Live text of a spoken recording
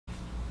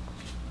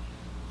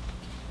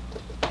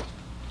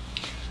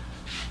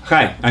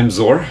Hi, I'm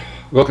Zor.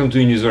 Welcome to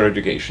Unizor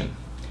Education.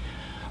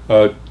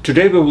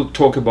 Today we will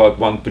talk about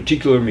one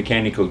particular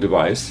mechanical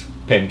device,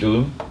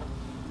 pendulum,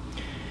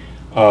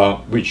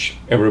 which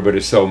everybody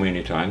saw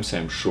many times,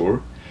 I'm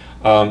sure.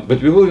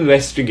 But we will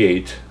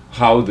investigate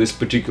how this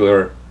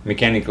particular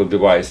mechanical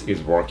device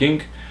is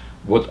working,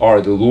 what are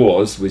the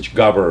laws which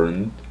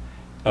govern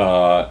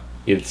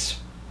its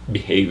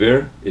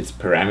behavior, its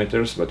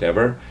parameters,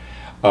 whatever.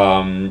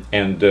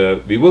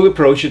 We will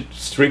approach it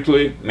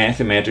strictly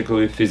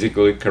mathematically,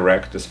 physically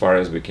correct as far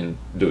as we can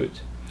do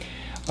it.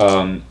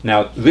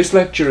 Now, this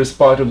lecture is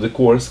part of the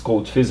course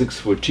called Physics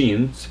for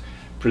Teens,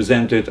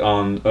 presented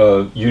on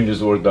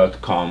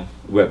Unizor.com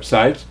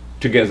website,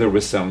 together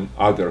with some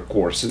other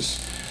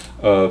courses,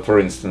 for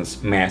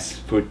instance, Math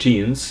for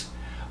Teens,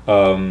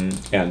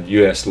 and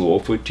US Law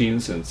for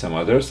Teens, and some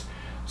others.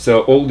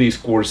 So all these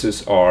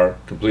courses are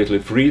completely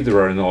free,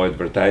 there are no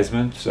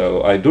advertisements,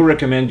 so I do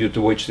recommend you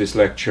to watch this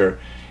lecture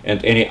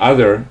and any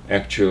other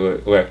actual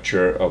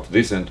lecture of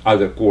this and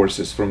other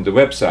courses from the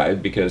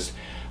website, because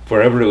for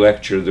every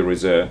lecture there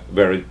is a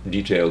very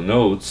detailed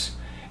notes,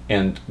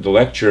 and the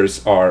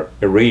lectures are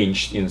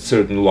arranged in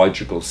certain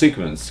logical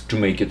sequence to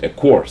make it a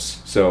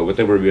course. So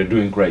whatever we are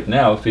doing right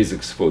now,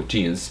 Physics for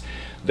Teens,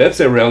 that's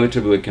a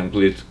relatively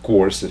complete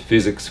course of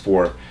physics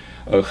for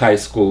high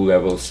school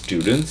level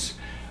students,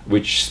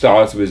 which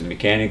starts with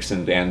mechanics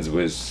and ends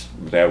with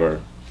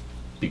whatever,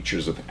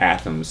 pictures of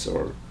atoms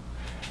or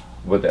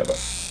whatever.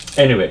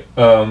 Anyway,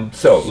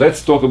 so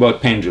let's talk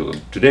about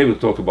pendulum. Today we'll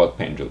talk about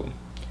pendulum.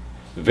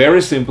 Very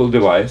simple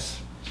device,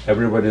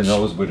 everybody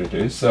knows what it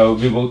is, so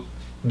we will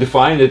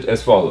define it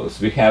as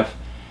follows. We have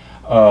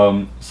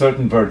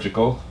certain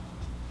vertical,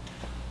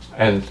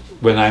 and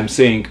when I'm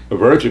saying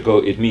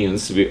vertical, it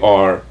means we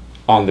are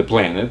on the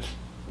planet,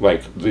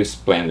 like this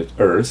planet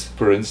Earth,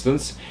 for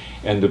instance,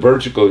 and the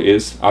vertical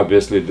is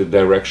obviously the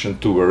direction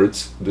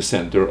towards the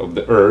center of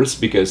the Earth,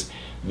 because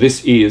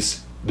this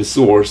is the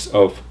source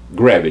of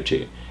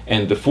gravity,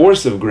 and the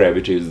force of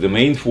gravity is the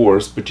main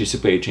force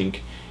participating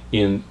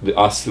in the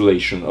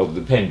oscillation of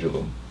the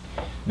pendulum.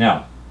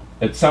 Now,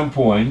 at some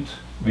point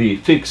we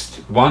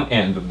fixed one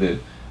end of the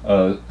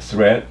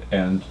thread,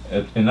 and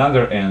at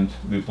another end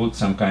we put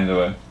some kind of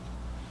a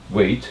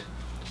weight.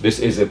 This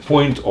is a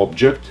point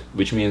object,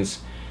 which means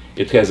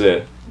it has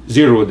a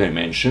zero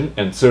dimension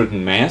and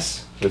certain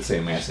mass. Let's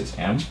say mass is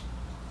m.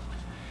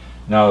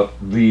 Now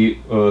the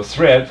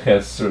thread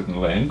has certain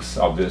lengths,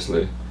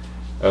 obviously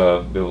we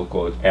will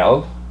call it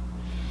L,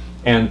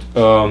 and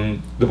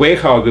the way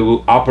how we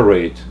will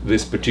operate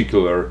this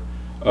particular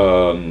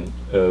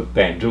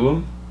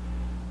pendulum,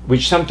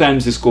 which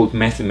sometimes is called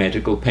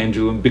mathematical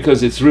pendulum,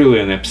 because it's really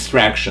an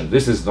abstraction.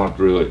 This is not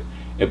really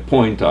a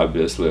point,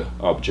 obviously,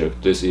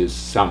 object. This is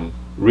some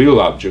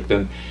real object,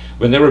 and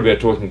whenever we are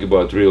talking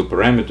about real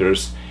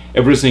parameters,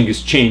 everything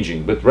is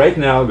changing. But right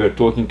now we are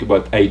talking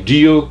about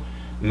ideal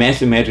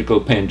mathematical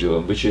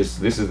pendulum, which is,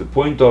 this is the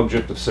point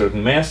object of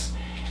certain mass,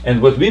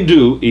 and what we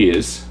do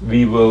is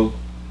we will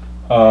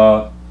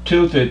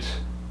tilt it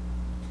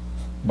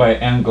by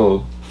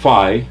angle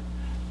phi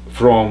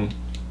from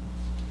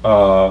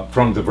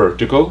the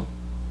vertical,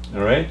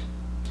 all right,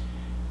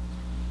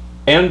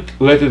 and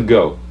let it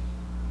go.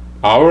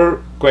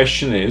 Our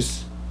question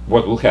is,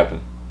 what will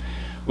happen?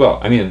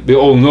 Well, I mean, we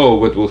all know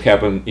what will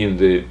happen in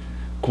the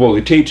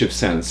qualitative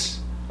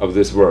sense of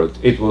this word.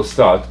 It will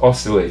start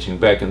oscillating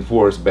back and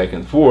forth,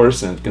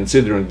 and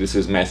considering this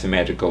is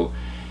mathematical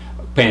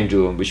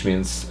pendulum, which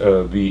means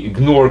we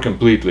ignore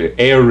completely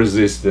air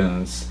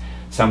resistance,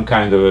 some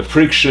kind of a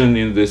friction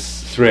in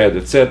this thread,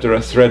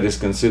 etc. Thread is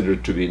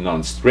considered to be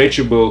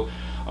non-stretchable,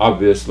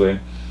 obviously.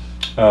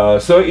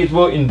 So it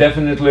will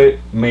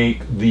indefinitely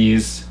make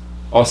these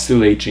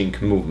oscillating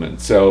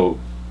movements. So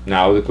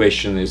now the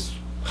question is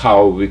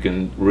how we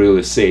can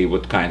really say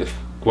what kind of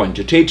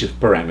quantitative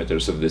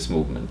parameters of this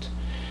movement.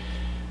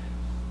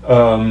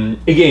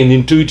 Again,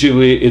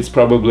 intuitively it's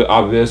probably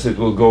obvious. It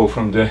will go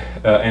from the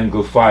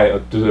angle phi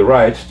to the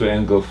right to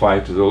angle phi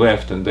to the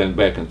left, and then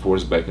back and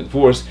forth, back and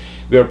forth.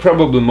 We are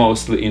probably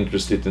mostly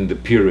interested in the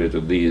period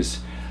of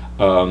these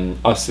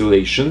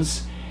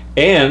oscillations,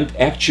 and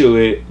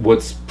actually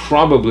what's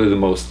probably the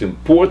most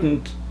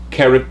important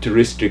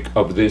characteristic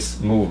of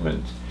this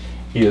movement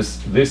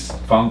is this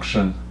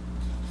function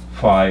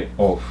phi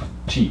of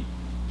t.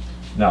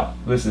 Now,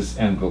 this is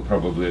angle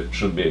probably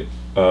should be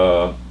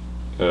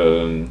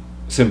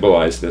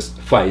symbolized as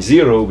phi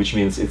 0, which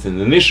means it's an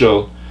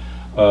initial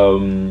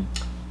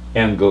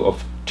angle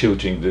of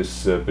tilting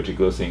this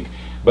particular thing.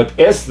 But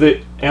as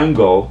the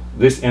angle,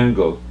 this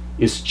angle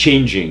is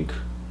changing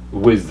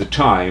with the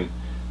time,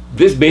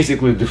 this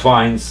basically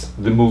defines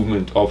the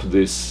movement of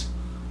this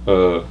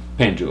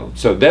pendulum.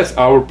 So that's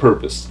our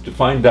purpose, to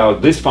find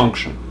out this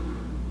function.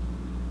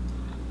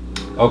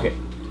 Okay.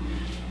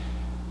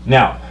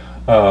 Now,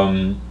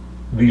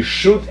 we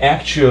should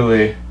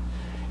actually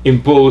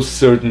impose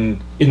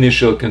certain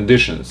initial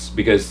conditions,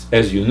 because,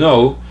 as you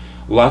know,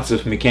 lots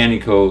of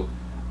mechanical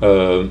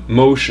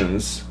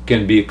motions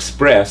can be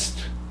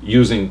expressed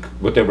using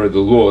whatever the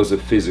laws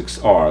of physics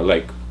are,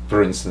 like,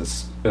 for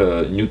instance,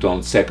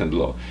 Newton's second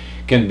law,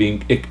 can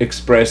be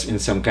expressed in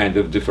some kind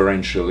of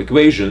differential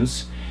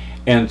equations,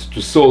 and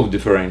to solve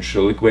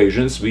differential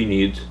equations we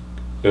need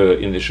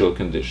initial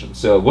conditions.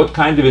 So what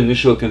kind of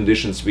initial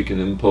conditions we can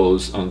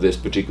impose on this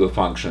particular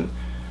function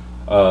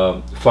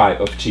phi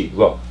of t?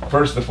 Well,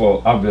 first of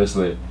all,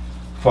 obviously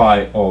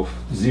phi of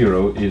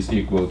 0 is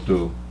equal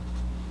to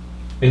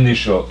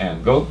initial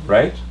angle,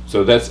 right?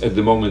 So that's at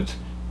the moment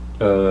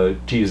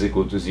t is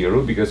equal to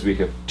 0, because we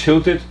have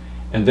tilted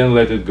and then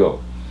let it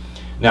go.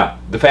 Now,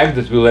 the fact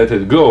that we let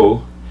it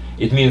go,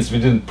 it means we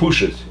didn't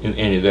push it in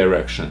any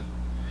direction.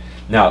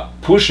 Now,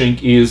 pushing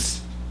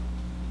is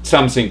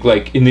something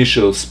like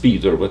initial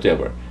speed or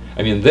whatever.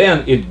 I mean,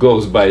 then it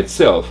goes by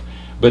itself,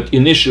 but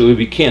initially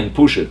we can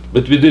push it,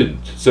 but we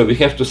didn't. So we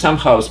have to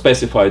somehow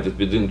specify that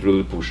we didn't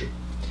really push it.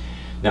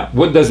 Now,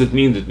 what does it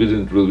mean that we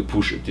didn't really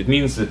push it? It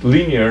means that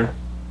linear,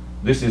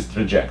 this is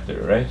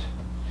trajectory, right?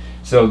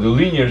 So the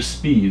linear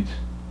speed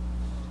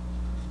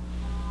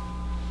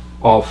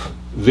of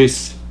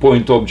this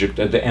point object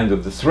at the end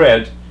of the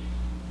thread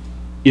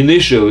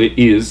initially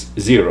is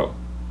 0.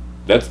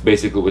 That's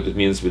basically what it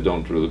means we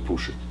don't really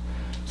push it.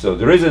 So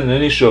there is an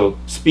initial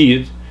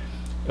speed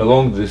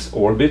along this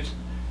orbit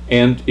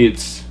and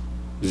it's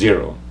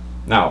 0.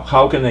 Now,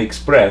 how can I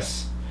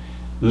express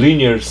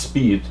linear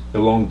speed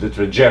along the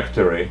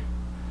trajectory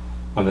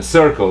on a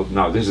circle?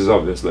 Now, this is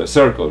obviously a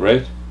circle,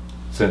 right?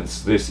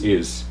 Since this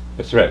is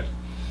a thread.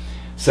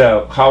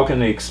 So how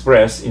can I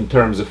express in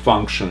terms of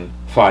function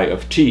phi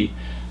of t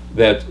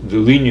that the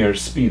linear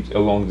speed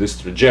along this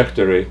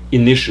trajectory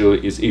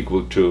initially is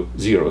equal to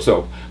 0?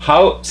 So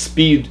how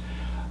speed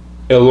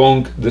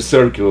along the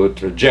circular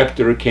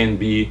trajectory can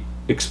be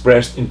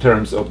expressed in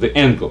terms of the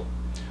angle?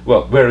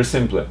 Well, very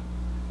simply.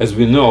 As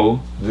we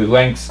know, the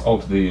length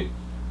of the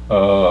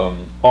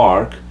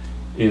arc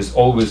is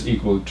always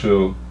equal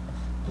to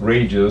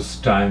radius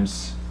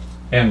times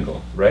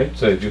angle, right?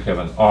 So if you have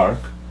an arc,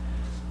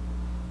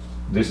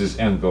 this is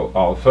angle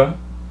alpha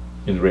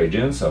in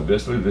radians,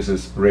 obviously, this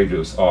is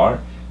radius r,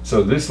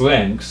 so this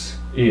length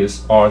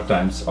is r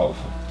times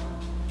alpha.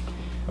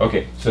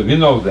 Okay, so we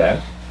know that,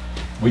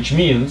 which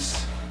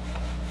means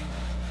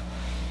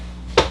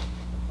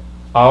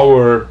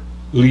our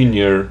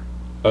linear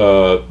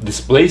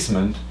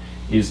displacement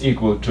is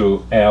equal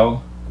to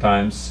L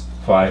times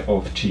phi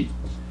of t.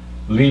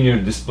 Linear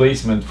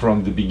displacement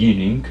from the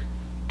beginning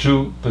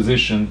to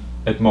position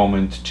at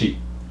moment t.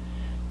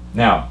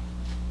 Now,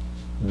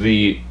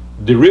 the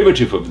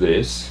derivative of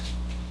this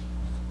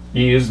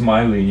is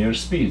my linear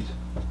speed.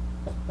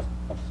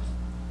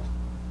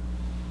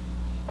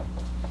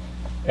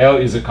 L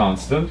is a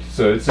constant,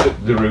 so it's a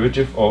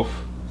derivative of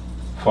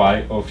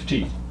phi of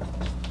t.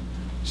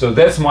 So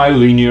that's my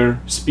linear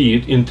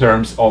speed in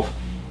terms of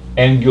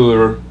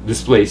angular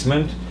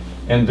displacement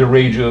and the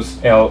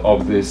radius L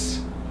of this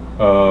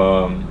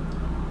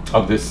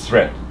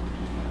thread,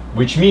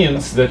 which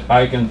means that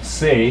I can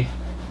say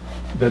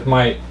that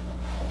my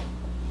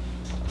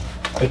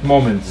at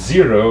moment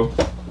 0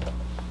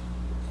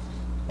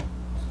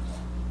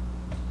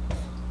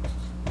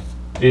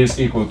 is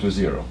equal to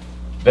 0.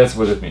 That's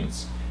what it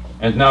means.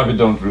 And now we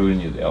don't really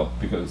need L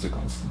because it's a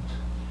constant.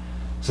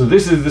 So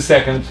this is the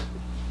second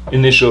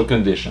initial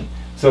condition.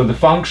 So the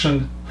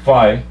function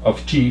phi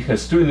of t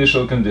has two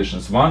initial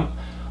conditions. One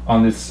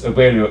on its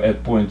value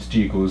at point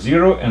t equals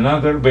 0,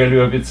 another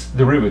value of its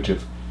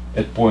derivative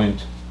at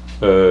point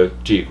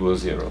t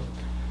equals 0.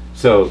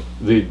 So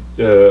the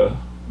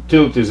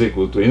tilt is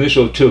equal to,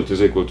 initial tilt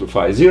is equal to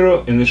phi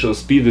 0, initial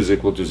speed is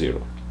equal to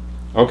 0.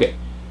 Okay.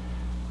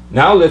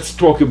 Now let's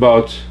talk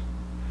about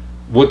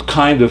what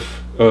kind of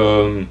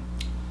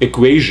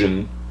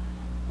equation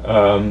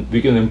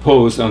we can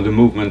impose on the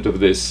movement of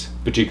this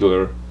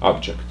particular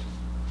object.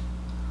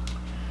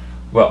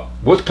 Well,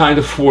 what kind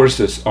of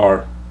forces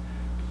are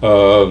we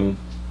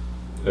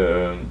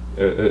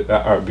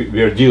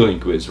are dealing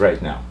with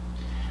right now?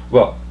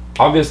 Well,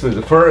 obviously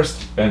the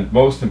first and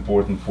most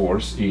important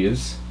force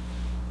is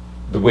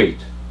the weight,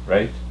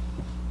 right?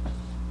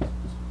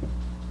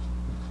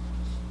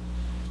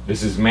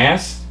 This is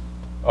mass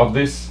of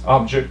this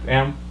object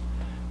m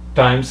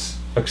times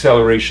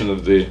acceleration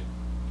of the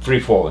free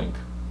falling.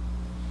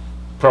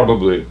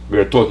 Probably we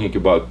are talking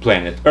about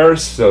planet Earth,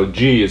 so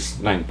g is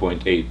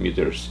 9.8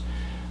 meters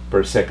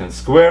per second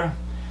square.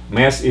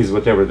 Mass is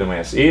whatever the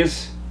mass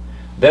is.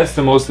 That's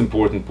the most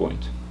important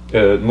point,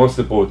 most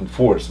important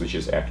force which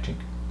is acting.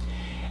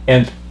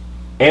 And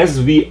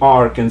as we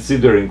are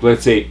considering,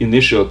 let's say,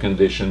 initial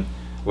condition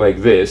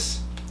like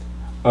this,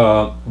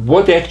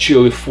 what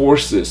actually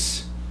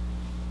forces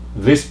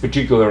this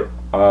particular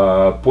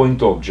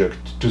point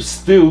object to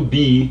still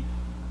be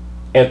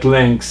at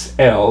length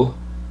L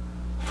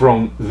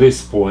from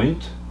this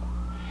point,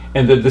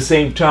 and at the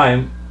same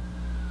time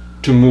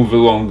to move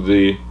along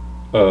the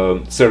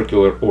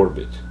circular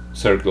orbit,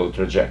 circular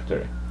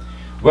trajectory?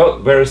 Well,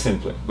 very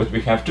simply, what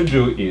we have to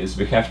do is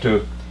we have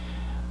to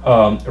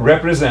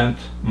represent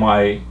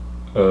my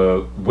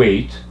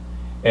weight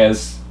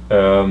as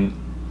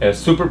a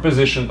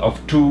superposition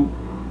of two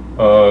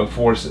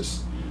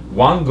forces,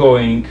 one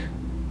going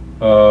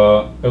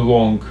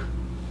along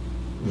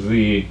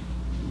the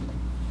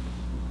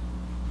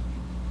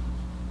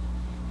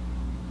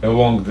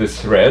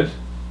thread,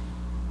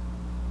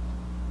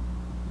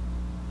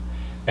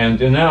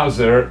 and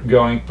another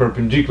going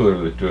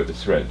perpendicularly to the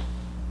thread.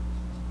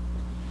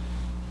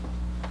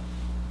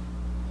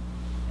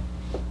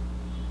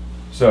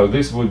 So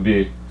this would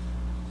be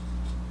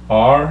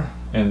R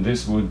and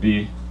this would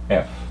be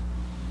F.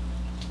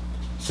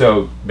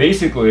 So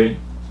basically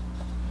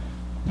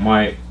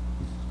my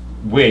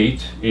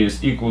weight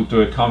is equal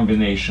to a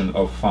combination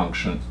of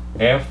function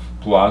F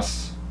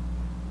plus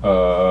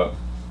R.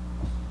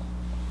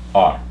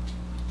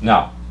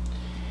 Now,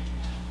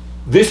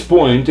 this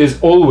point is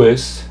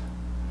always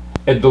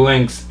at the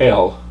length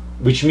L,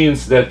 which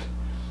means that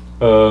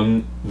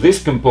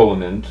this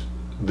component,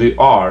 the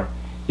R,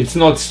 it's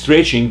not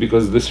stretching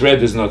because the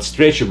thread is not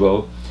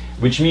stretchable,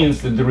 which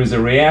means that there is a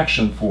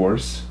reaction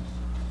force,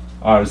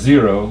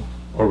 R0,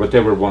 or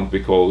whatever one we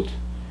call it,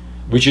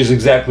 which is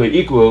exactly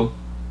equal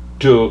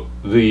to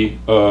the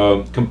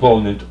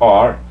component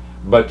R,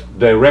 but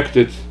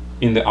directed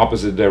in the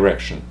opposite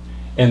direction.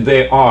 And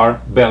they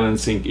are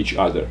balancing each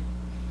other.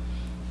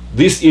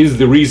 This is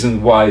the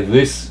reason why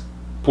this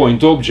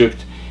point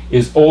object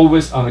is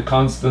always on a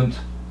constant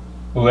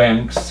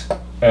length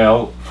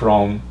L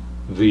from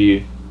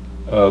the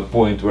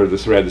point where the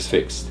thread is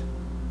fixed.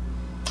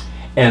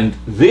 And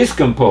this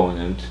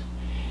component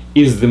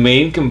is the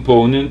main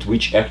component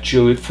which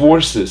actually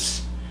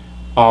forces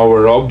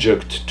our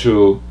object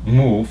to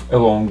move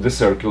along the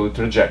circular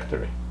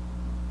trajectory.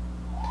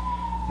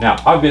 Now,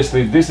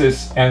 obviously, this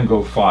is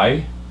angle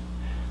phi.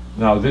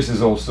 Now, this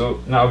is also,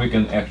 now we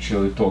can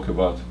actually talk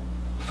about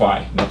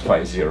phi, not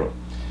phi 0.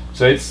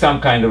 So it's some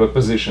kind of a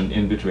position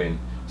in between.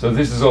 So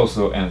this is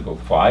also angle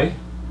phi.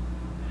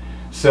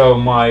 So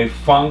my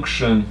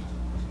function,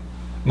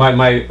 my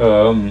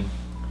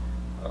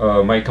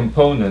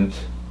component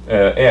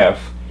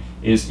F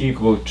is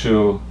equal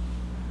to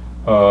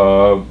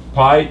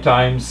pi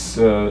times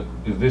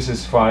this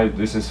is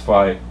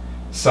phi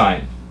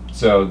sine.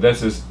 So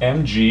this is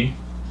mg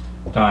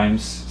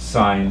times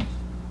sine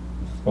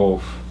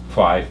of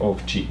phi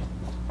of t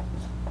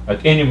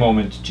at any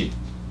moment t.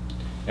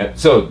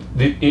 So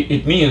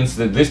it means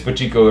that this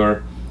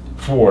particular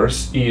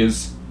force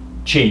is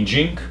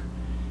changing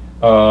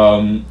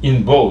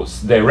in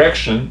both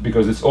direction,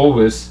 because it's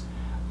always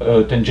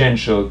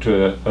tangential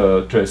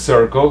to a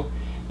circle,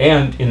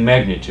 and in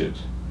magnitude,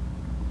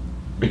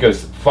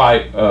 because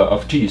phi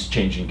of t is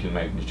changing in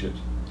magnitude.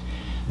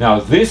 Now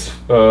this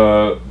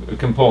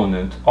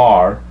component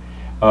R,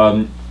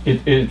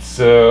 it's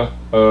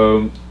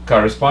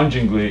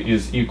correspondingly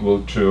is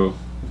equal to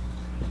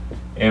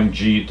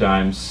mg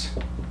times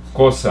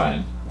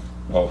cosine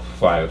of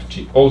phi of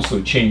t,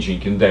 also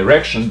changing in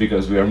direction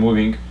because we are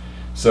moving.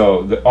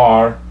 So the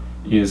R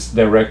is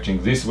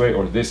directing this way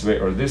or this way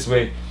or this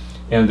way,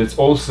 and it's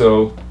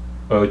also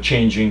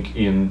changing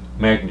in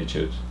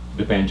magnitude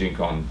depending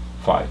on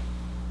phi.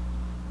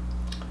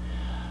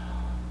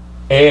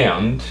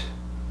 And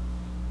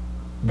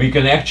we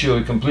can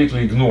actually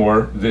completely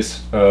ignore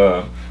this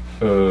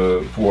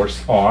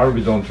force R.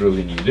 We don't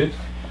really need it.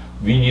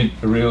 We need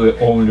really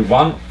only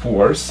one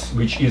force,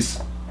 which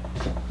is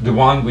the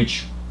one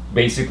which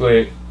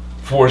basically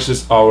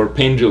forces our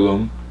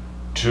pendulum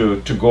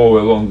to go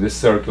along this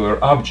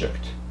circular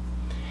object.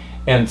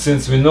 And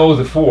since we know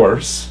the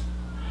force,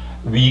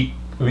 we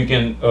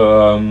can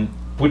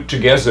put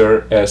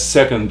together a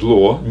second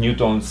law,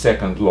 Newton's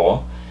second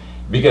law,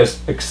 because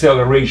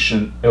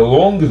acceleration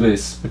along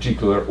this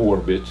particular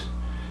orbit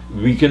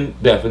we can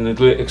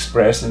definitely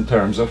express in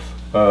terms of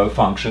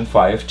function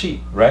phi of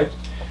t, right?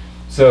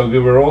 So we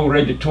were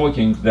already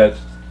talking that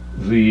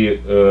the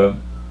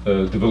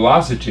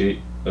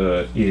velocity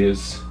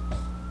is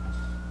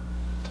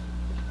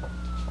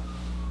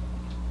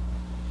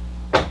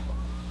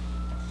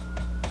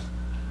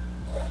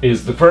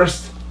the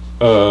first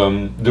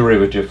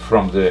derivative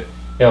from the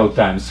L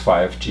times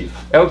phi of t.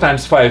 L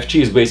times phi of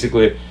t is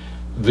basically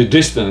the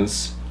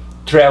distance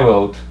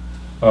traveled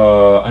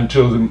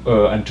until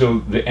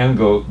the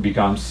angle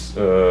becomes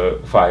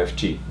phi of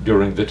t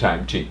during the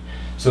time t.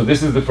 So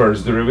this is the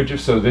first derivative.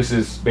 So this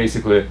is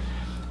basically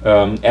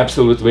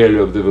absolute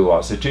value of the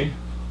velocity,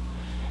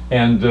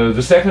 and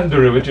the second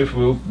derivative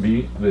will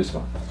be this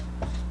one.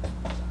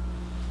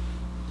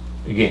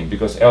 Again,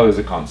 because L is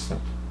a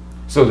constant.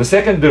 So the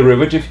second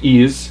derivative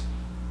is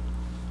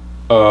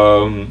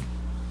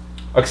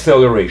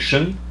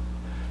acceleration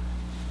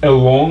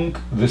along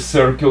the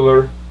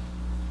circular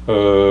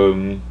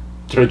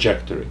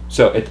trajectory.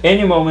 So at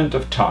any moment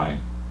of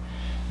time,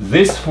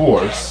 this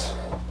force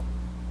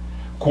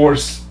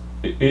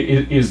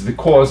is the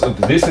cause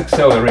of this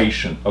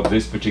acceleration of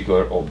this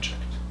particular object.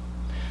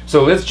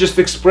 So let's just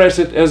express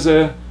it as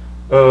a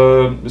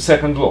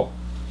second law,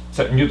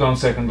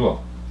 Newton's second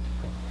law.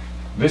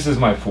 This is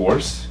my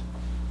force.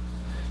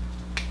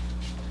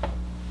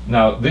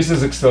 Now this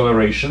is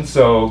acceleration,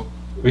 so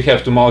we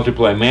have to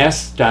multiply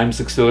mass times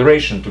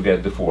acceleration to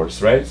get the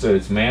force, right? So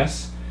it's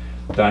mass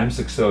times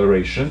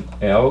acceleration,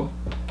 L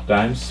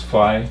times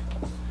phi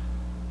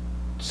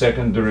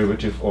second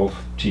derivative of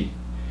t.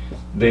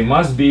 They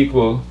must be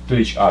equal to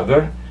each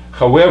other.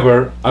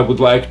 However, I would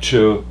like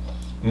to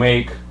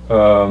make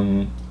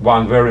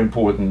one very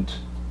important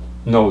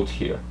note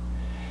here.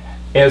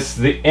 As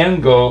the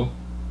angle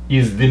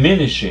is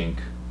diminishing,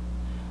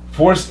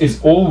 force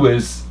is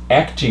always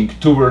acting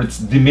towards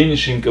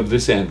diminishing of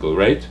this angle,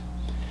 right?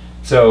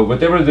 So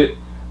whatever the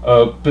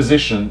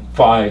position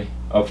phi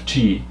of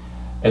t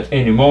at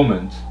any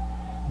moment,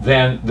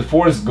 then the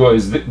force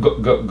goes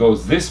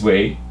this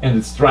way, and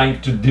it's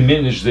trying to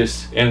diminish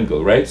this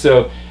angle, right?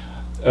 So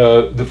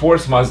the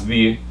force must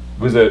be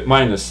with a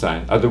minus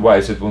sign,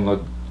 otherwise it will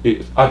not.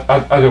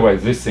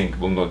 Otherwise, this thing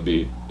will not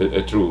be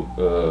a true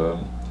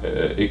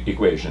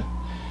equation.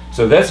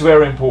 So that's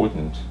very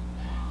important.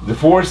 The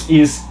force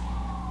is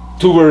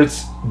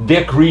towards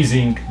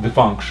decreasing the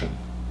function,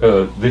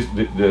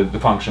 the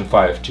function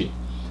phi of t.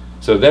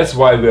 So that's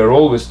why we are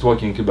always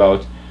talking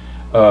about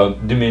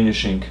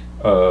diminishing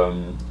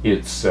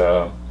its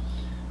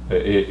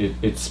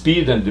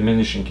speed and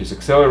diminishing its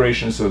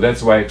acceleration. So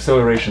that's why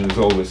acceleration is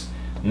always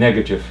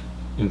negative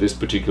in this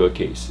particular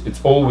case. It's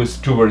always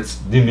towards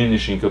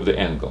diminishing of the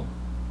angle.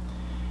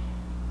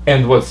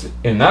 And what's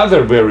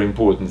another very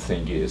important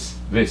thing is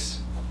this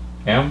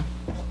m,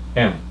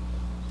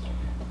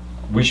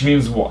 which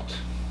means what?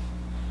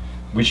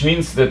 Which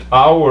means that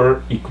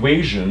our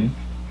equation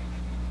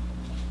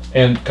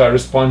and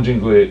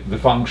correspondingly the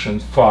function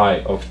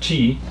phi of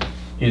t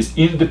is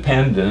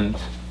independent.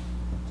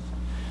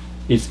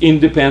 It's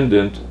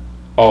independent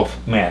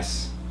of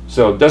mass.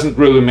 So it doesn't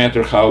really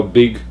matter how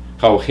big,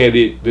 how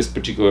heavy this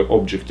particular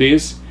object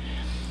is.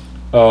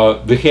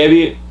 The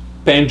heavy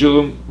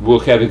pendulum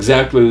will have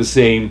exactly the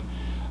same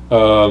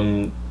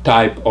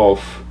type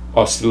of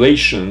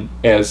oscillation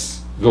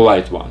as the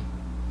light one.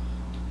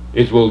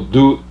 It will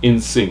do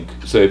in sync.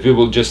 So if we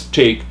will just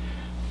take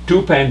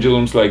two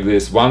pendulums like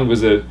this, one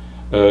with a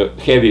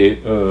heavy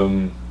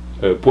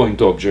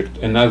point object,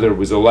 another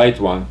with a light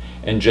one,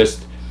 and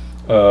just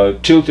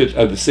tilt it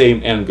at the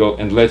same angle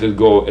and let it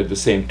go at the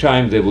same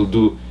time, they will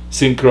do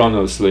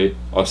synchronously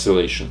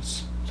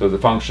oscillations. So the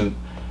function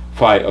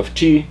phi of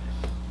t,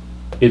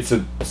 it's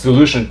a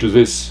solution to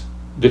this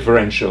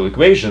differential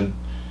equation,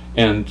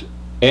 and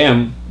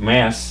m,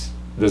 mass,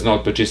 does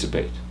not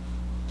participate.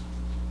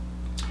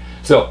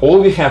 So all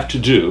we have to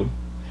do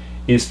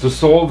is to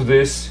solve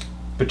this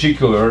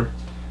particular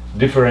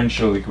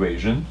differential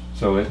equation.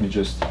 So let me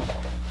just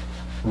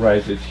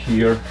write it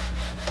here.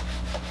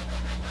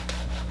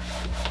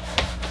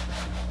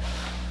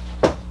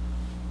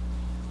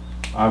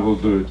 I will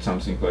do it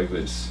something like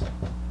this.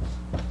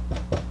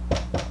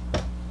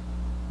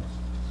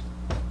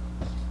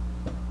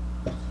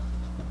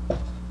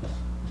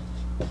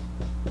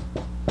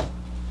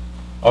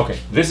 Okay,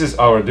 this is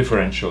our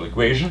differential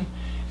equation,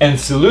 and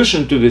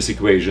solution to this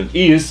equation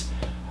is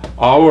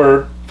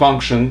our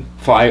function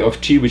phi of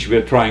t, which we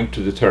are trying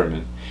to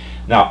determine.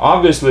 Now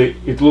obviously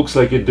it looks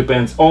like it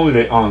depends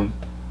only on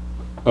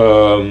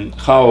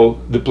how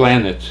the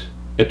planet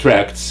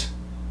attracts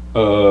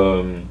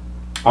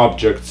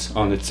objects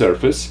on its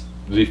surface,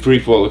 the free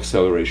fall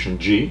acceleration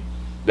g.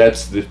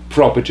 That's the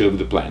property of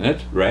the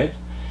planet, right?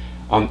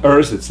 On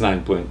Earth it's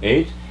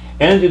 9.8,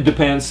 and it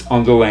depends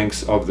on the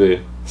length of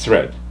the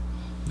thread.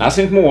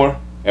 Nothing more.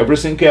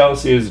 Everything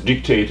else is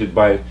dictated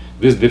by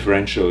this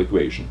differential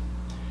equation.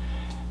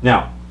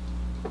 Now,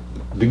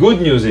 the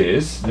good news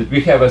is that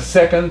we have a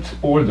second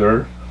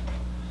order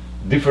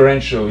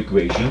differential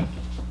equation,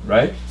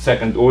 right?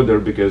 Second order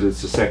because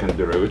it's a second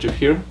derivative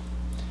here.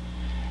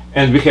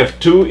 And we have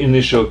two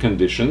initial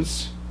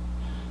conditions.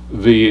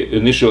 The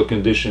initial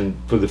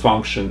condition for the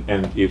function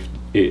and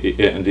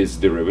its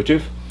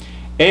derivative.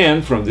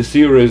 And from the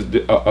theory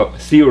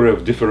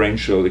of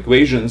differential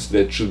equations,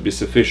 that should be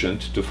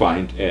sufficient to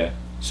find a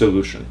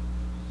solution.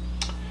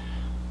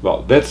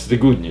 Well, that's the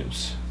good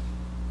news.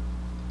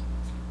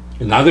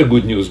 Another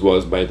good news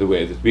was, by the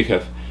way, that we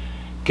have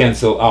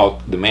canceled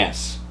out the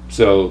mass.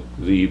 So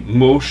the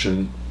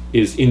motion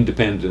is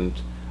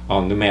independent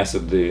on the mass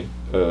of the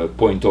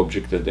point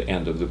object at the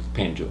end of the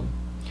pendulum.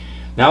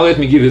 Now let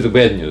me give you the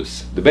bad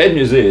news. The bad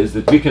news is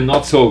that we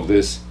cannot solve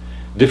this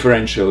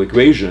differential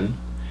equation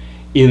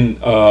in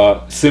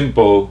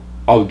simple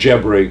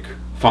algebraic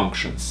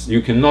functions.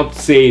 You cannot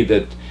say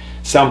that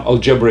some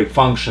algebraic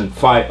function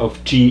phi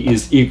of t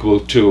is equal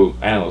to,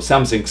 I don't know,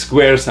 something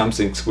square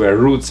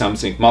root,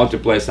 something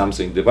multiplied,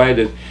 something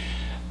divided.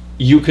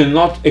 You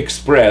cannot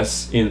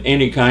express in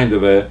any kind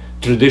of a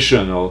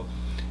traditional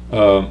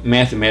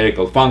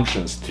mathematical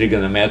functions,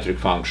 trigonometric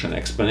function,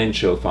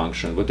 exponential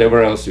function,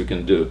 whatever else you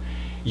can do.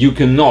 You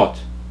cannot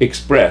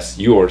express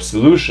your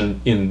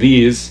solution in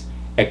these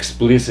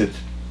explicit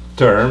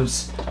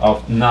terms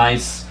of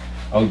nice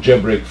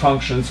algebraic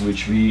functions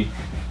which we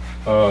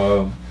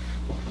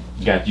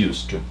got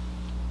used to.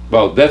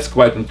 Well, that's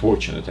quite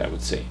unfortunate, I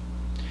would say.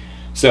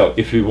 So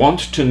if we want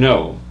to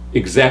know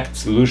exact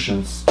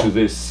solutions to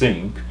this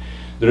thing,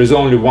 there is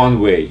only one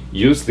way.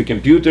 Use the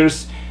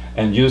computers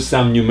and use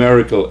some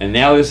numerical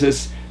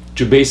analysis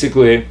to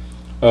basically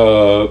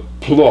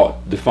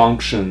plot the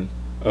function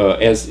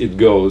as it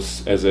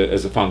goes as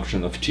a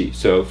function of t.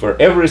 So for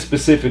every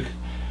specific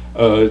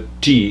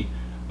t,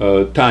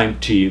 time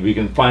t, we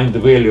can find the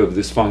value of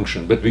this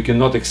function, but we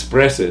cannot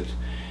express it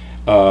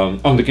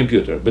on the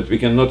computer, but we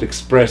cannot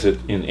express it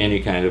in any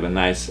kind of a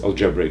nice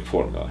algebraic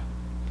formula.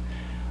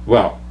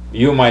 Well,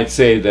 you might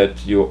say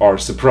that you are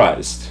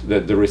surprised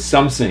that there is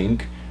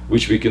something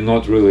which we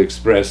cannot really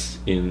express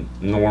in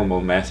normal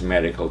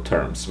mathematical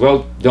terms.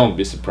 Well, don't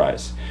be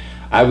surprised.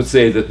 I would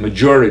say that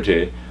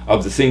majority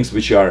of the things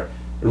which are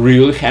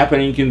really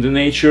happening in the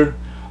nature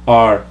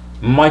are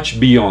much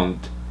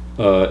beyond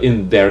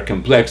in their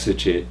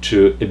complexity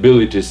to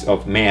abilities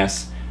of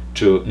math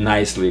to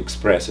nicely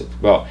express it.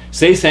 Well,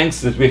 say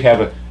thanks that we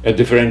have a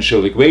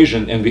differential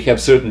equation and we have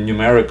certain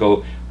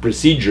numerical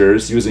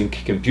procedures using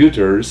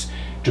computers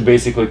to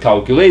basically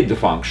calculate the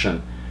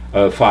function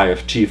phi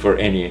of t for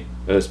any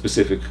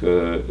specific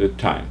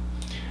time.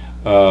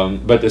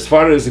 But as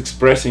far as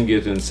expressing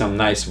it in some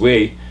nice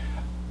way,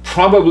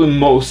 probably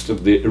most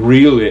of the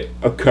really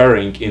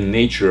occurring in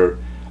nature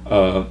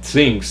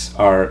things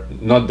are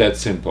not that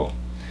simple.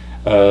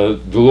 The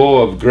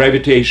law of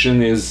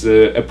gravitation is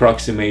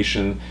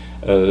approximation.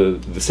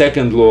 The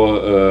second law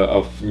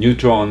of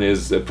Newton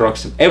is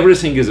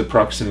everything is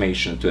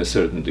approximation to a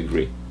certain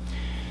degree.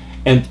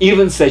 And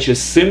even such a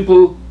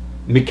simple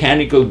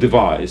mechanical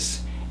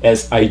device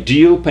as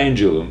ideal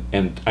pendulum,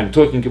 and I'm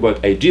talking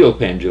about ideal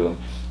pendulum,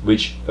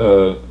 which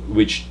the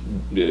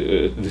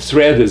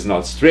thread is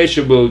not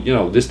stretchable, you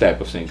know, this type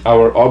of thing.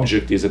 Our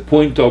object is a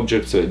point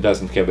object, so it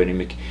doesn't have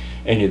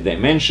any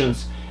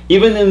dimensions.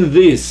 Even in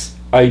this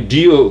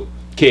ideal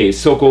case,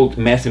 so-called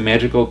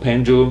mathematical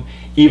pendulum,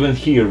 even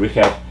here we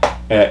have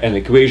an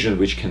equation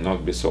which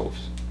cannot be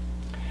solved.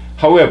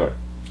 However,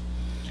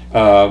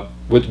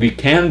 what we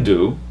can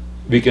do,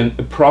 we can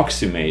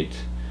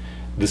approximate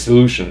the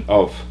solution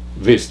of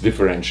this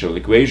differential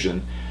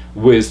equation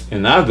with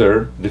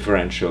another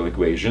differential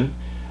equation,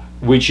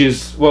 which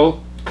is,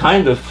 well,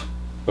 kind of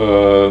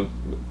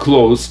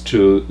close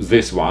to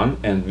this one,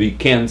 and we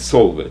can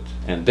solve it.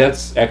 And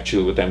that's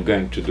actually what I'm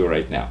going to do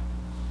right now.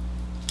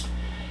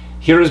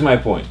 Here is my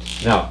point.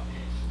 Now,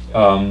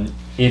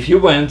 if you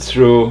went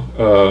through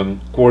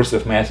course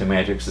of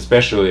mathematics,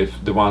 especially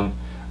if the one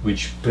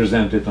which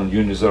presented on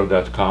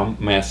Unizor.com,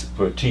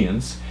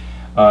 Math4Teens,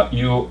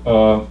 you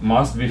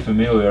must be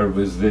familiar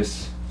with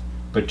this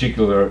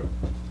particular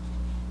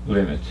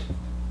limit.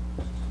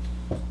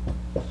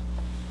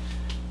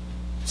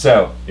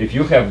 So, if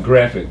you have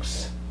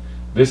graphics,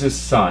 this is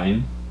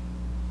sine,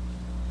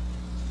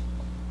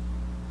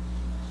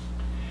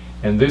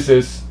 and this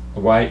is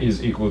y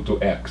is equal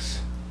to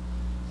x.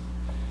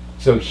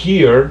 So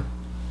here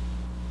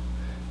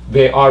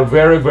they are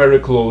very, very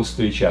close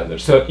to each other.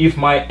 So if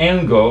my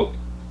angle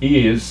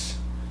is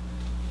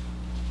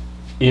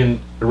in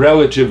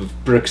relative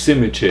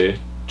proximity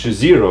to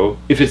 0,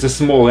 if it's a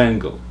small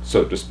angle,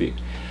 so to speak,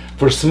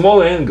 for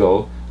small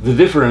angle, the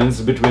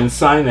difference between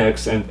sine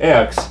x and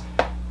x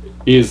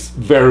is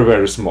very,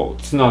 very small.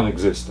 It's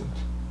non-existent.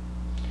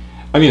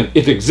 I mean,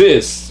 it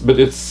exists, but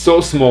it's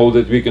so small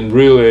that we can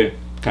really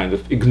kind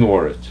of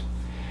ignore it.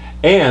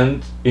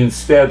 And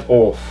instead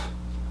of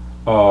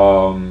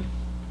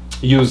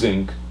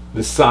using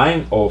the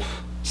sine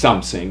of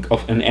something,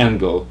 of an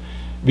angle,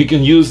 we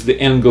can use the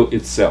angle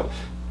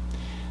itself.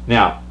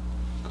 Now,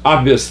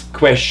 obvious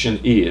question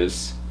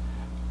is,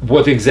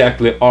 what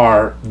exactly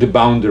are the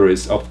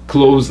boundaries of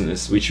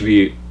closeness which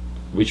we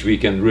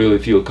can really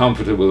feel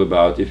comfortable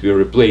about if we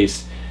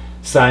replace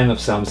sine of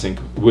something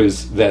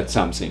with that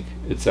something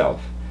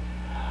itself?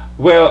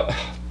 Well,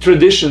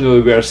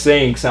 traditionally we are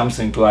saying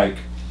something like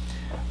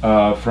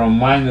from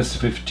minus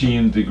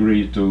 15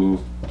 degree to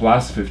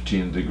plus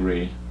 15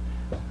 degree,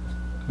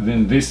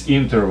 then this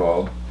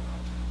interval,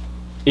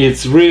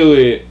 it's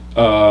really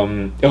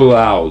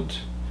allowed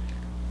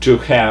to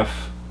have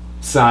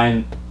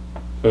sine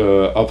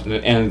of an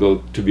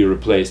angle to be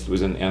replaced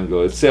with an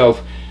angle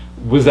itself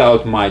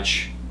without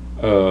much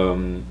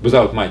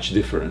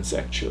difference,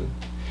 actually.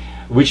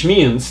 Which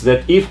means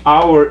that if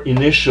our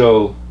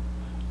initial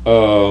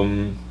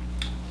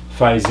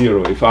phi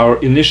 0, if our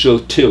initial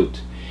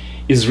tilt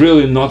is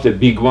really not a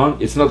big one,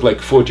 it's not like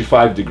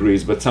 45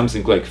 degrees, but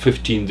something like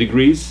 15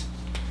 degrees.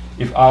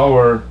 If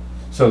our,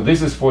 so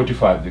this is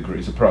 45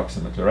 degrees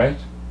approximately, right?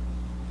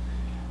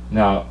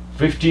 Now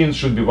 15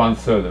 should be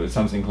 1/3 of it,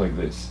 something like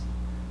this.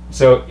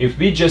 So if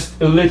we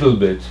just a little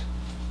bit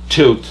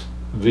tilt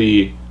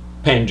the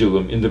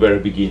pendulum in the very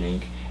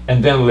beginning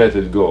and then let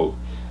it go,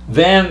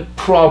 then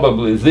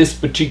probably this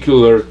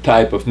particular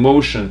type of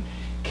motion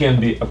can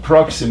be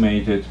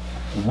approximated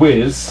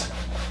with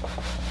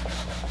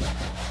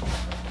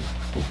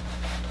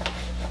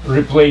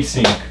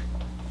replacing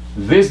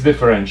this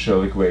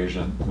differential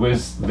equation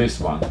with this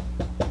one.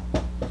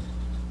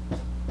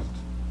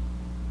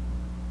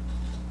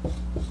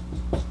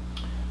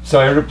 So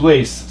I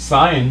replace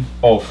sine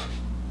of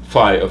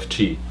phi of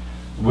t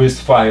with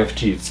phi of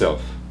t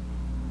itself.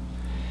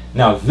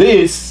 Now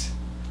this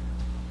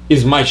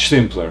is much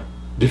simpler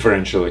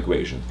differential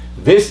equation.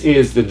 This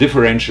is the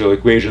differential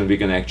equation we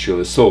can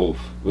actually solve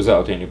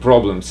without any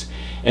problems.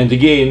 And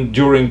again,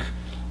 during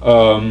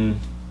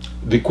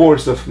the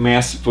course of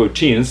Math for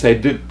Teens, I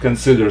did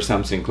consider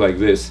something like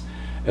this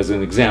as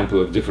an example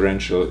of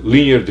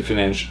linear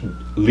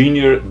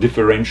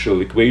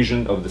differential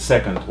equation of the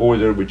second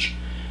order, which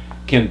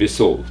can be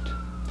solved.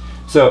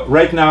 So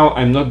right now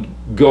I'm not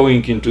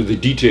going into the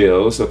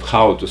details of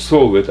how to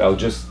solve it. I'll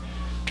just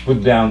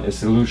put down a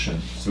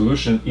solution.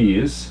 Solution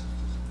is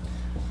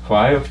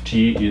phi of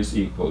t is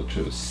equal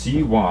to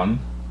c1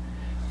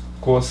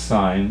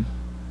 cosine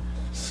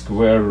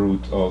square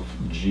root of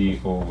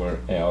g over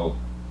L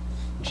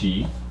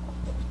t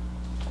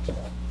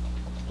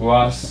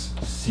plus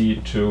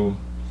c2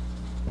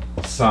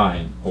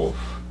 sine of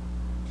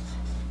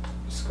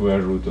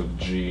square root of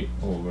g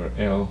over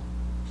L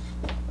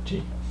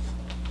t.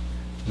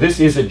 This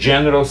is a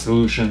general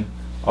solution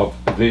of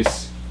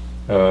this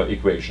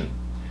equation.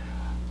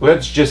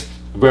 Let's just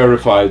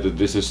verify that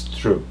this is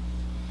true.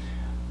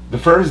 The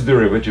first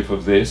derivative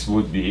of this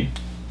would be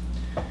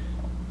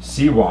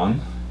c1.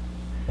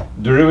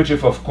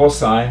 Derivative of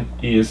cosine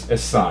is a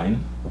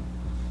sine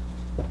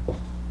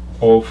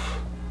of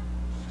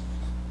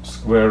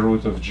square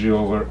root of g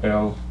over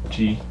L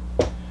t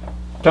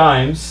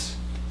times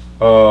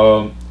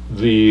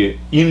the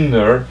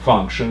inner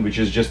function, which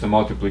is just a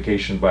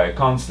multiplication by a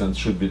constant,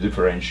 should be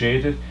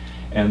differentiated,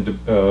 and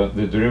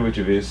the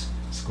derivative is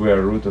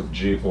square root of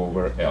g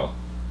over L,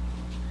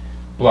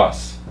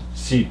 plus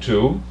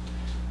c2.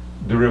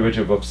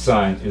 Derivative of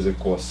sine is a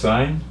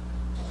cosine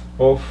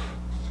of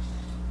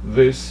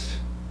this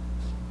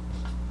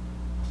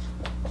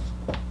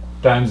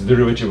times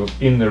derivative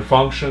of inner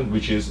function,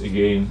 which is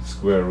again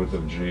square root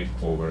of g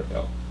over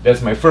L.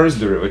 That's my first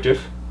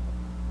derivative.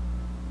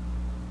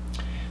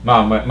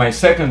 Now my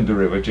second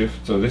derivative,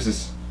 so this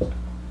is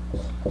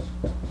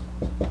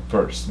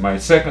first. My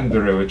second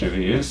derivative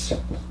is,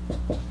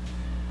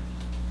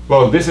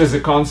 well, this is a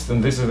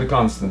constant, this is a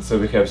constant, so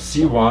we have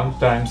c1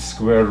 times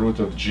square root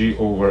of g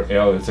over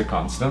L. It's a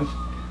constant.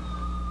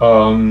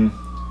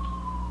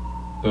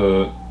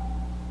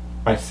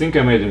 I think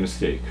I made a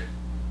mistake.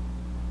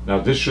 Now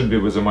this should be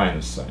with a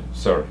minus sign,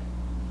 sorry.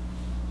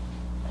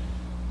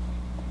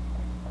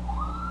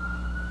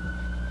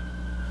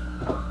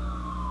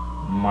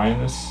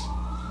 Minus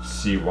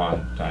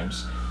c1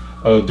 times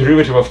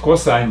derivative of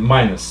cosine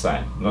minus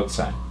sine, not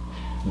sine.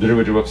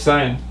 Derivative of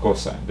sine,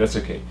 cosine, that's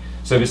okay.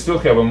 So we still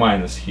have a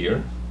minus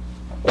here.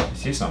 I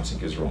see something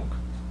is wrong.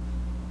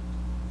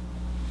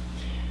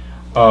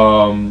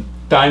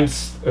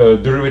 Times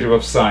derivative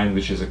of sine,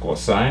 which is a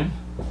cosine,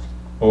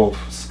 of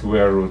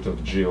square root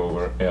of g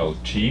over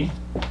Lt,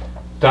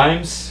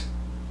 times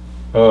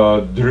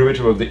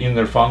derivative of the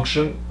inner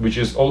function, which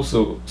is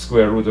also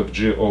square root of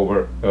g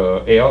over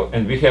L,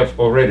 and we have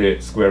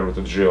already square root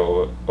of g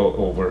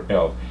over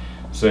L.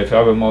 So if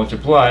I will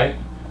multiply,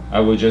 I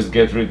will just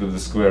get rid of the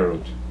square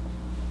root.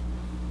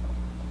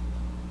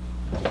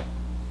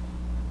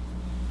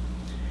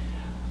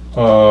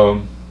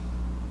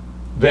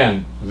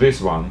 Then this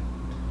one,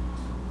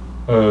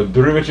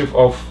 derivative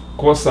of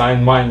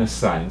cosine minus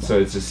sine, so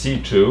it's a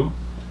c2,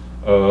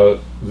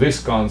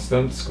 this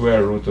constant,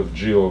 square root of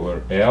g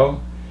over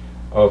L,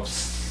 of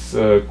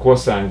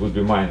cosine would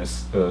be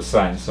minus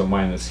sine, so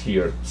minus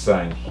here,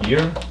 sine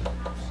here,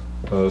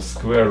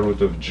 square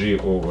root of g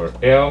over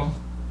L,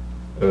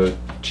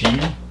 t,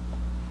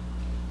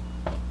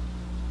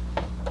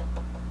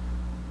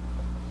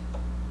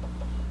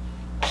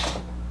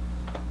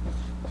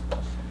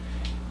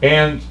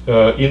 and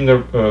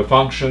inner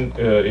function,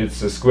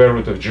 it's a square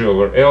root of g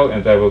over L,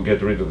 and I will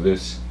get rid of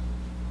this.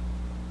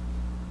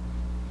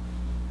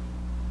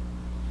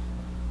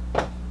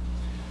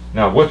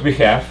 Now what we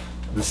have,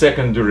 the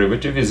second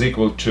derivative is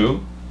equal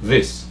to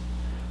this.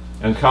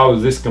 And how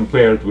is this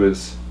compared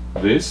with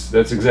this?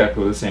 That's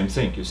exactly the same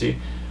thing, you see.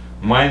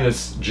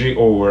 Minus g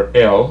over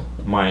L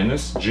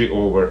minus g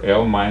over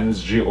L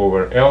minus g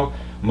over L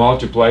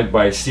multiplied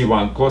by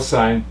c1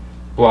 cosine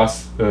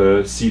plus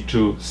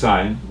c2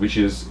 sine, which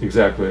is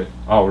exactly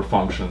our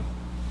function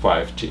phi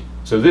of t.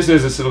 So this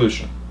is a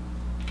solution.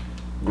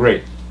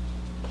 Great.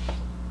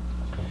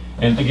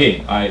 And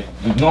again, I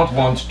did not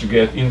want to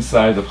get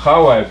inside of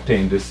how I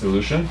obtained this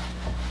solution.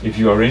 If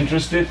you are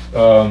interested,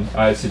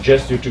 I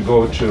suggest you to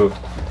go to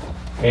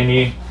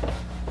any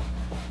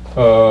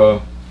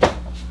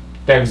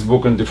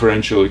textbook on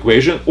differential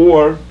equation,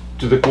 or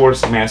to the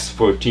course Math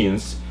for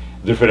Teens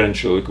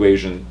differential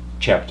equation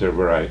chapter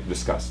where I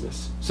discussed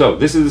this. So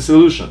this is the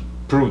solution,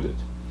 proved it.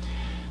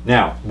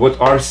 Now, what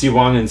are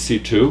C1 and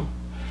C2?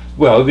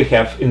 Well, we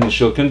have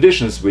initial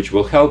conditions which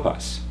will help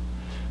us.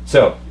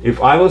 So if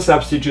I will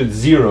substitute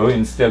 0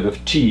 instead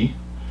of t,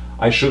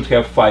 I should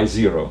have phi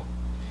 0.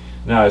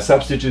 Now I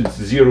substitute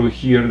 0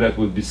 here, that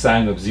would be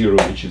sine of 0,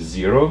 which is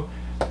 0.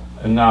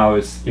 And now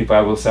if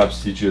I will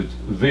substitute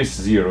this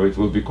 0, it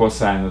will be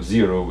cosine of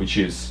 0, which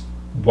is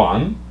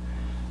 1,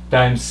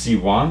 times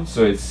c1,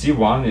 so it's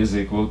c1 is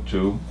equal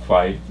to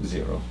phi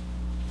 0.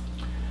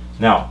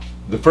 Now,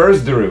 the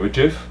first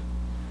derivative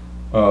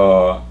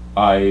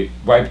I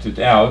wiped it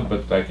out,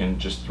 but I can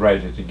just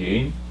write it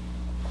again.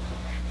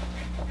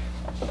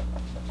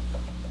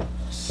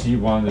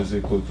 C1 is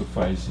equal to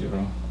phi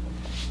 0.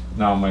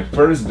 Now my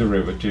first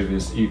derivative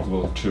is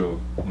equal to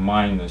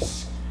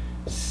minus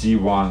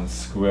C1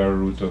 square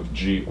root of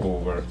g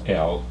over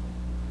L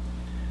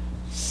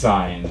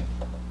sine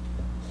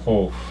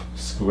of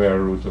square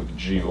root of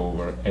g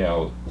over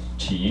L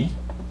t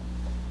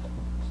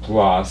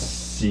plus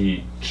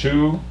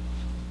C2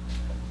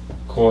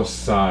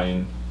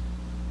 cosine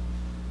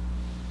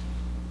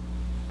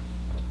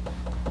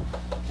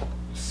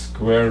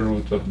square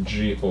root of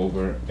g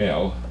over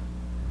L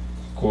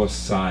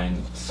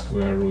cosine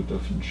square root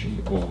of g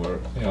over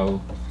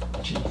L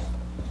t.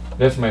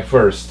 That's my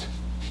first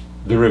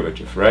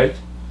derivative, right?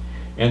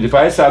 And if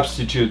I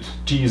substitute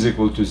t is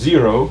equal to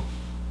 0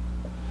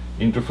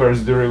 into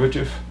first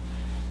derivative,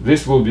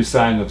 this will be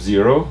sine of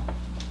 0,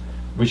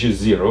 which is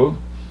 0.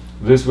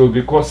 This will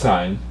be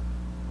cosine,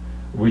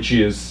 which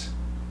is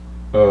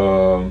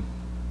 1.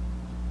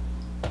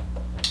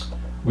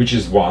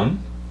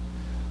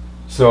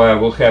 So I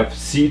will have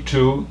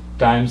C2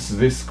 times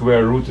this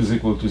square root is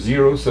equal to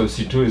 0, so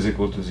C2 is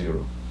equal to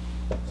 0.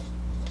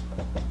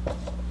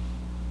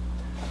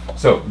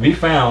 So we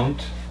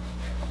found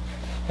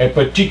a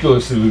particular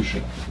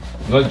solution,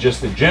 not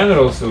just a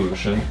general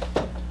solution,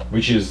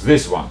 which is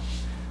this one,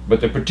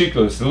 but a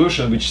particular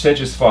solution which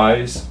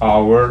satisfies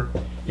our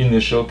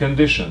initial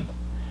condition.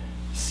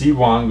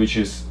 C1, which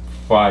is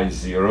phi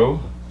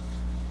 0,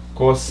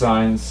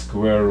 cosine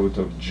square root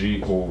of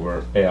g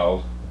over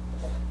L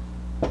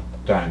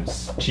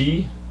times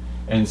t,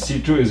 and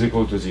C2 is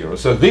equal to 0.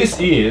 So this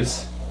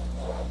is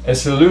a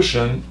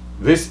solution.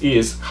 This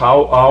is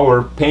how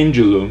our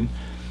pendulum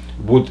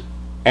would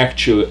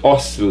actually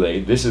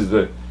oscillate. This is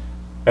the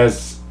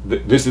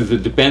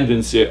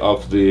dependency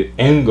of the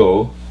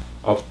angle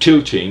of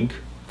tilting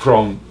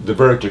from the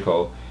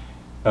vertical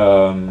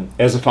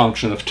as a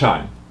function of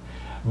time.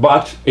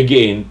 But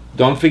again,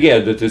 don't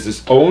forget that this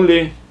is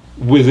only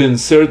within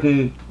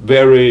certain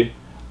very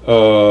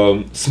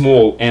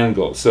small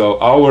angles. So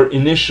our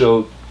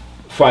initial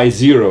phi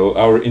 0,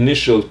 our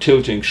initial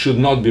tilting should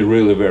not be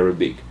really very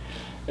big.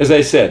 As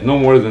I said, no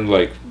more than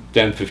like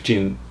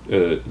 10-15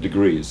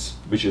 degrees,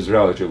 which is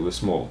relatively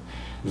small.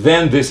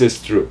 Then this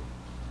is true.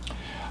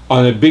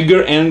 On a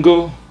bigger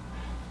angle,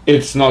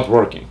 it's not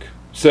working.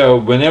 So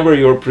whenever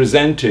you're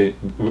presented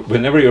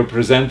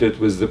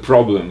with the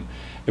problem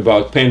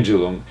about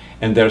pendulum,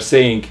 and they're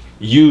saying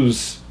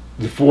use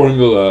the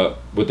formula,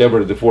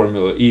 whatever the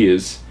formula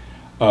is,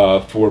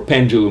 for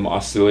pendulum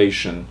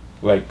oscillation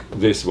like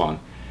this one,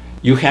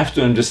 you have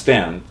to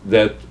understand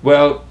that,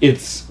 well,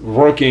 it's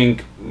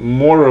working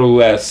more or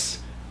less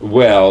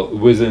well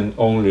within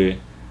only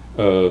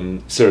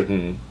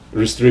certain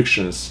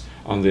restrictions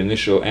on the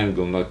initial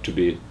angle not to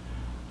be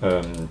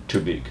too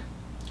big.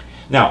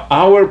 Now,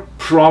 our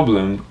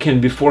problem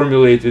can be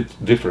formulated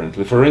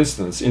differently. For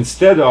instance,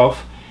 instead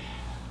of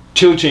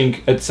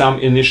tilting at some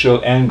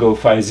initial angle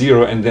phi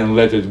 0 and then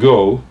let it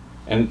go,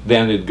 and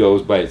then it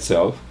goes by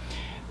itself,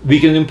 we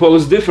can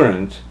impose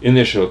different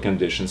initial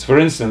conditions. For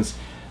instance,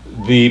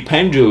 the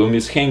pendulum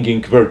is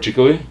hanging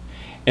vertically,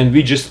 and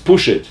we just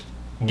push it,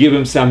 give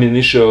him some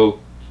initial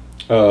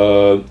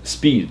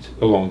speed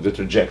along the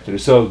trajectory.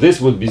 So this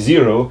would be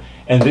 0,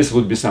 and this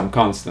would be some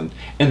constant.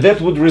 And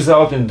that would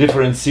result in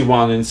different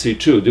C1 and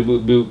C2. There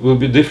will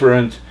be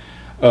different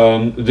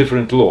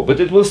law, but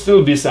it will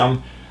still be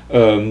some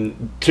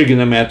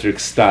trigonometric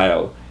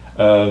style.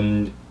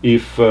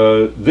 If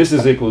this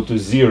is equal to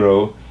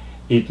 0,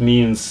 it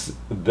means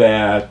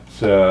that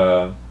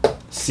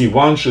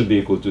C1 should be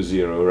equal to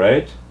 0,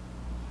 right?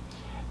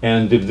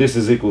 And if this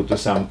is equal to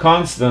some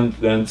constant,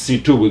 then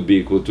C2 would be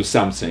equal to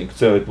something.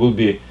 So it will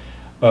be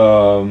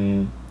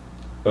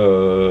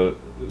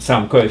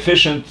some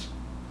coefficient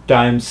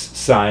times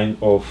sine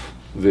of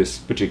this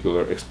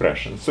particular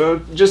expression.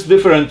 So just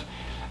different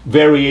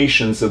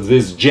variations of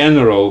this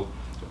general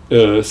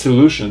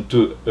solution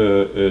to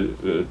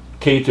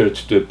catered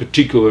to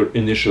particular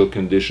initial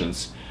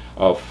conditions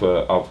of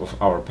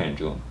our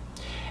pendulum.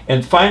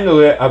 And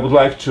finally, I would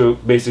like to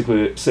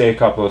basically say a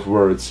couple of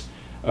words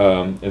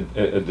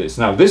at this.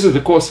 Now, this is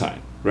the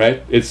cosine,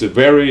 right? It's a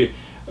very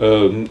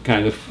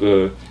kind of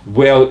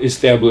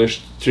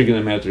well-established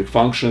trigonometric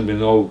function. We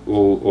know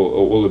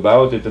all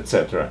about it,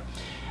 etc.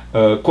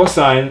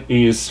 Cosine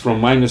is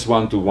from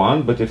 -1 to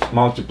 1, but if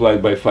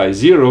multiplied by phi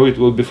 0, it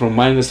will be from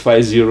minus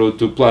phi 0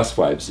 to plus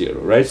phi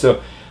 0, right?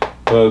 So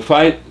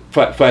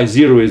phi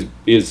 0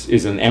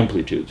 is an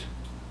amplitude.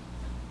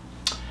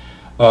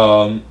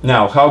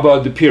 Now, how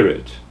about the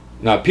period?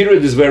 Now,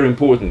 period is very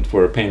important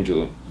for a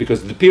pendulum,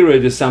 because the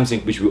period is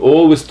something which we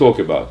always talk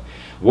about.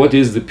 What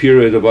is the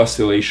period of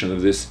oscillation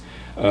of this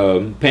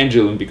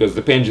pendulum? Because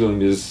the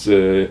pendulum is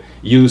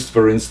used,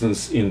 for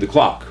instance, in the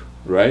clock,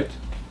 right?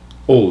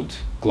 Old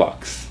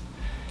clocks,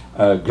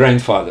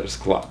 grandfather's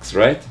clocks,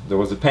 right? There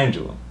was a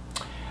pendulum.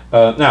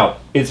 Now,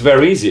 it's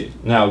very easy.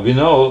 Now, we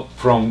know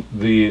from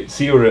the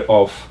theory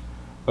of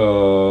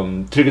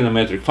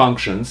trigonometric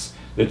functions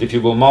that if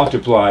you will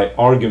multiply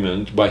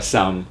argument by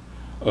some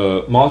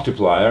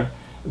multiplier,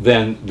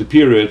 then the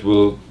period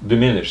will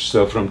diminish.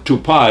 So from 2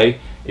 pi,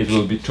 it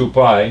will be 2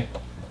 pi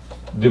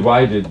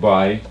divided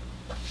by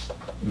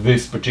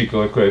this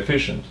particular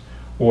coefficient,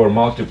 or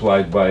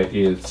multiplied by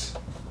its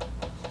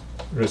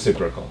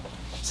reciprocal.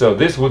 So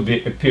this would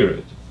be a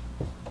period.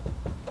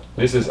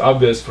 This is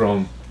obvious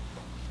from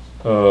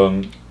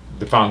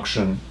the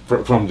function,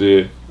 from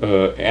the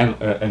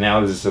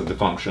analysis of the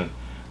function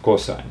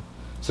cosine.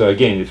 So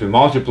again, if you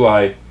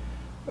multiply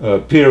a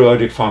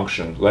periodic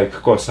function like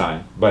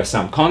cosine by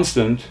some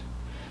constant,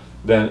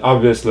 then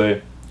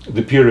obviously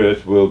the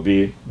period will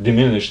be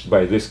diminished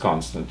by this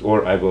constant,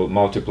 or I will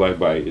multiply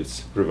by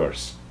its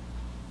reverse.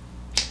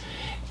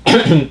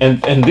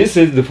 and this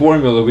is the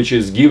formula which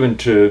is given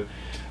to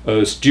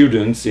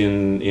students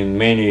in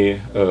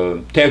many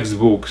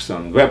textbooks,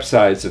 on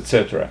websites,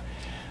 etc.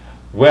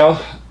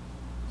 Well,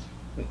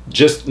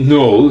 just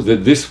know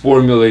that this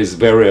formula is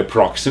very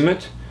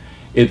approximate.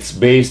 It's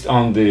based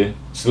on the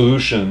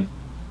solution,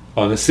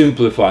 on a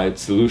simplified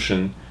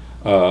solution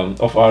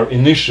of our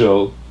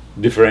initial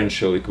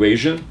differential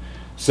equation.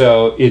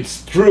 So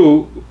it's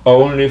true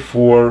only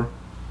for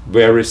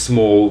very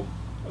small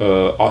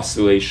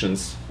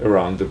oscillations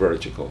around the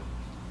vertical.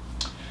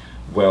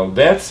 Well,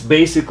 that's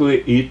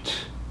basically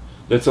it.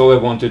 That's all I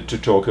wanted to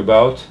talk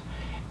about.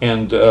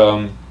 And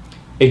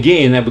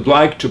again, I would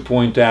like to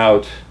point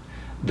out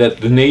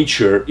that the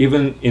nature,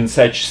 even in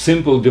such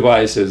simple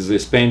devices as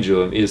this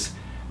pendulum, is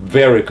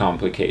very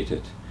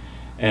complicated.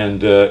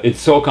 And it's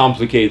so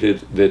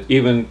complicated that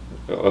even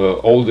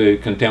all the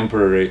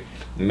contemporary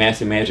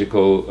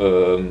mathematical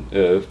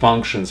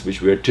functions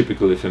which we are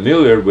typically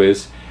familiar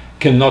with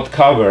cannot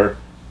cover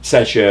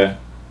such a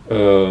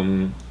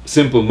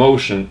simple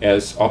motion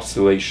as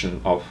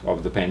oscillation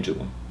of the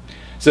pendulum.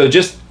 So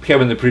just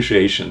have an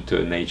appreciation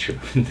to nature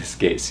in this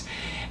case,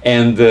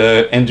 and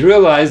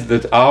realize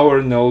that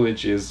our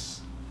knowledge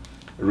is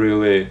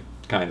really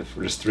kind of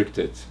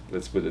restricted,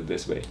 let's put it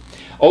this way.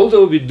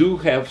 Although we do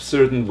have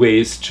certain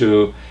ways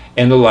to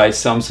analyze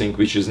something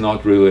which is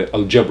not really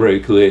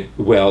algebraically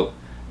well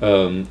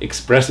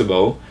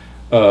expressible,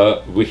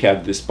 we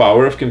have this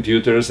power of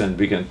computers, and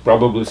we can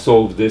probably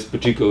solve this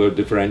particular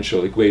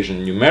differential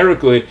equation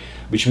numerically,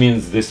 which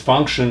means this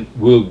function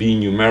will be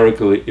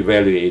numerically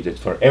evaluated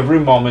for every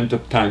moment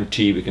of time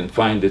t. We can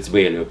find its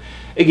value,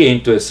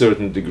 again to a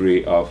certain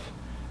degree of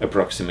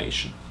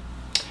approximation.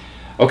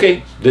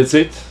 Okay, that's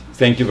it.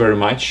 Thank you very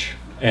much,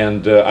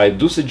 and I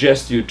do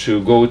suggest you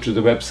to go to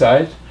the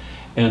website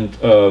and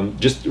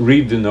just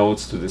read the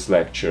notes to this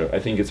lecture. I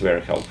think it's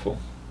very helpful.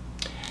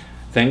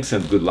 Thanks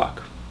and good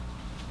luck.